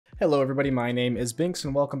Hello everybody, my name is Binks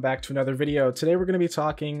and welcome back to another video. Today we're going to be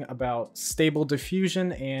talking about stable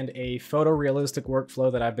diffusion and a photorealistic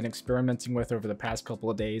workflow that I've been experimenting with over the past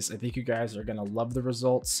couple of days. I think you guys are going to love the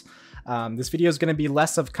results. This video is going to be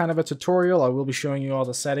less of kind of a tutorial. I will be showing you all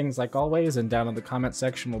the settings like always, and down in the comment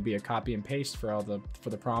section will be a copy and paste for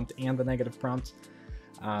the prompt and the negative prompt.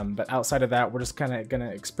 But outside of that, we're just kind of going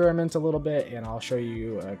to experiment a little bit, and I'll show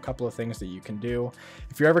you a couple of things that you can do.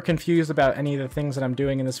 If you're ever confused about any of the things that I'm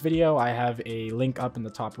doing in this video, I have a link up in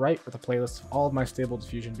the top right with a playlist of all of my stable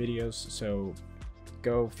diffusion videos, so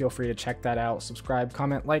feel free to check that out, subscribe,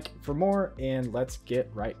 comment, like for more, and let's get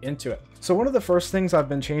right into it. So one of the first things I've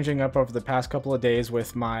been changing up over the past couple of days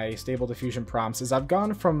with my stable diffusion prompts is I've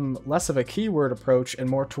gone from less of a keyword approach and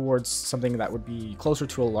more towards something that would be closer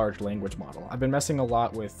to a large language model. I've been messing a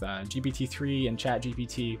lot with GPT-3 and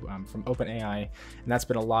ChatGPT from OpenAI, and that's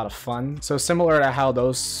been a lot of fun. So similar to how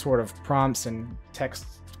those sort of prompts and text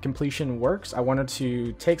completion works, I wanted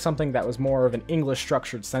to take something that was more of an English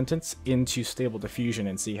structured sentence into stable diffusion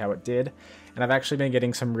and see how it did, and I've actually been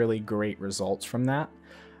getting some really great results from that.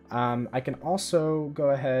 I can also go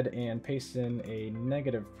ahead and paste in a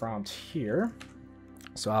negative prompt here,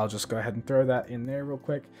 so I'll just go ahead and throw that in there real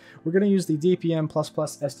quick. We're going to use the DPM++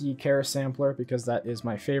 SD Keras sampler because that is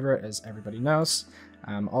my favorite, as everybody knows.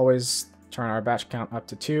 Always turn our batch count up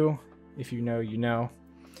to 2. If you know, you know.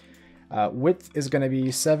 Width is going to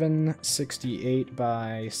be 768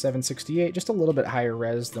 by 768, just a little bit higher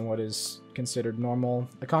res than what is considered normal.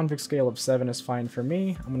 A config scale of 7 is fine for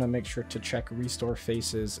me. I'm going to make sure to check restore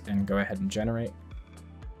faces and go ahead and generate.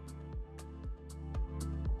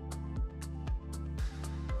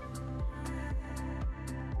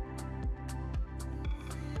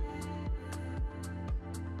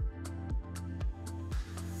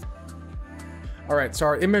 Alright, so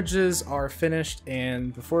our images are finished,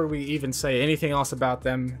 and before we even say anything else about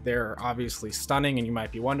them, they're obviously stunning, and you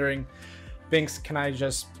might be wondering, Binks, can I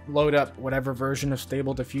just load up whatever version of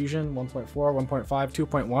Stable Diffusion, 1.4, 1.5,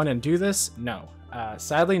 2.1, and do this? No.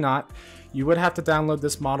 Sadly not. You would have to download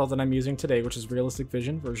this model that I'm using today, which is Realistic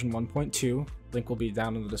Vision version 1.2. Link will be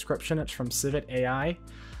down in the description. It's from Civet AI.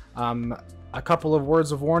 A couple of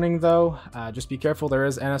words of warning though, just be careful, there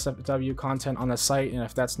is NSFW content on the site, and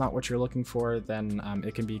if that's not what you're looking for, then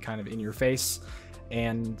it can be kind of in your face,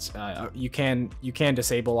 and you can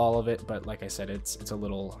disable all of it, but like I said, it's a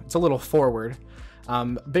little forward.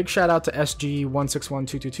 Big shout out to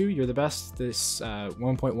SG161222, you're the best. This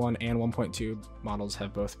 1.1 and 1.2 models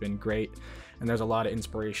have both been great, and there's a lot of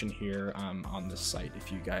inspiration here on this site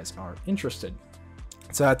if you guys are interested.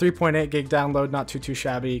 It's a 3.8 gig download, not too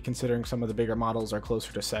shabby considering some of the bigger models are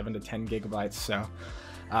closer to 7 to 10 gigabytes. So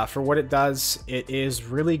for what it does, it is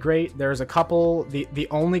really great. There's a couple, the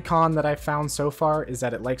only con that I've found so far is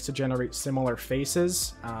that it likes to generate similar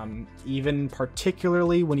faces, even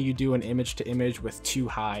particularly when you do an image to image with too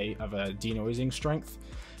high of a denoising strength.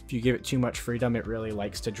 If you give it too much freedom, it really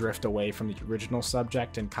likes to drift away from the original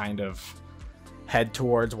subject and kind of head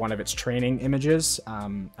towards one of its training images.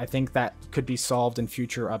 I think that could be solved in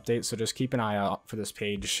future updates, so just keep an eye out for this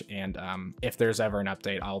page, and if there's ever an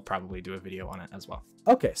update, I'll probably do a video on it as well.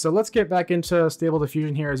 Okay, so let's get back into Stable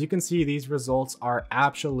Diffusion here. As you can see, these results are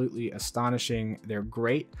absolutely astonishing. They're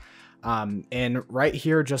great. And right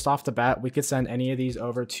here, just off the bat, we could send any of these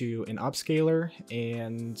over to an upscaler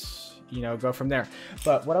and, you know, go from there.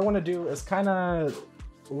 But what I want to do is kind of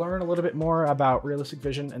learn a little bit more about Realistic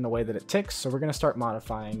Vision and the way that it ticks, so we're going to start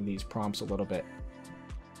modifying these prompts a little bit.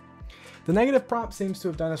 The negative prompt seems to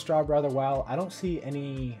have done its job rather well. I don't see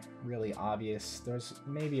any really obvious, there's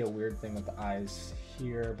maybe a weird thing with the eyes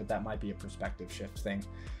here, but that might be a perspective shift thing.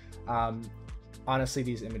 Honestly,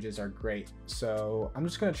 these images are great, so I'm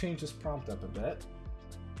just going to change this prompt up a bit.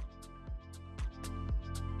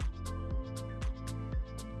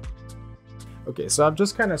 Okay, so I've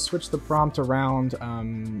just kind of switched the prompt around.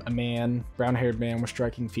 A man, brown-haired man with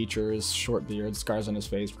striking features, short beard, scars on his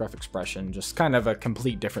face, rough expression, just kind of a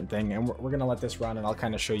complete different thing. And we're gonna let this run, and I'll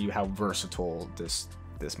kind of show you how versatile this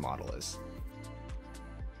model is.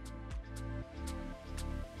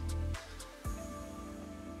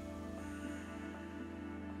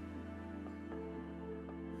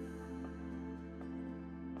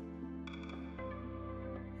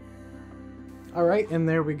 All right, and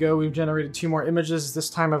there we go. We've generated 2 more images, this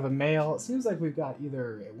time of a male. It seems like we've got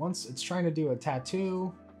either once it's trying to do a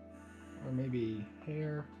tattoo or maybe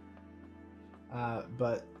hair.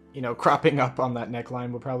 But, you know, cropping up on that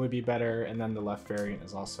neckline would probably be better. And then the left variant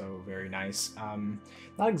is also very nice.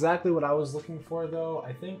 Not exactly what I was looking for, though.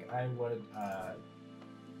 I think I would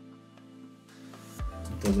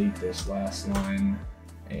delete this last line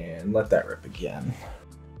and let that rip again.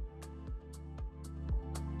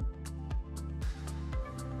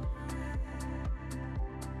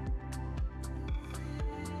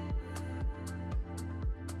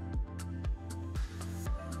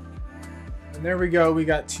 And there we go. We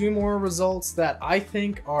got 2 more results that I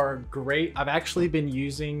think are great. I've actually been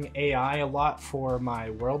using AI a lot for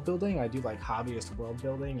my world building. I do like hobbyist world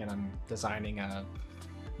building, and I'm designing a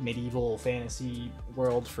medieval fantasy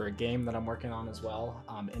world for a game that I'm working on as well.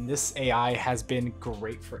 And this AI has been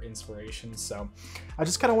great for inspiration. So I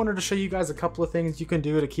just kind of wanted to show you guys a couple of things you can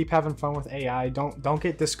do to keep having fun with AI. Don't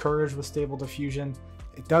get discouraged with Stable Diffusion.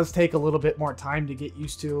 It does take a little bit more time to get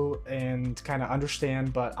used to and kind of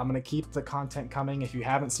understand, but I'm going to keep the content coming. If you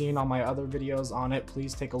haven't seen all my other videos on it,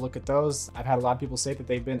 please take a look at those. I've had a lot of people say that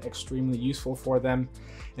they've been extremely useful for them.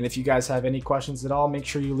 And if you guys have any questions at all, make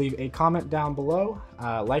sure you leave a comment down below,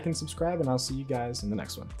 like and subscribe, and I'll see you guys in the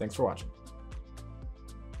next one. Thanks for watching.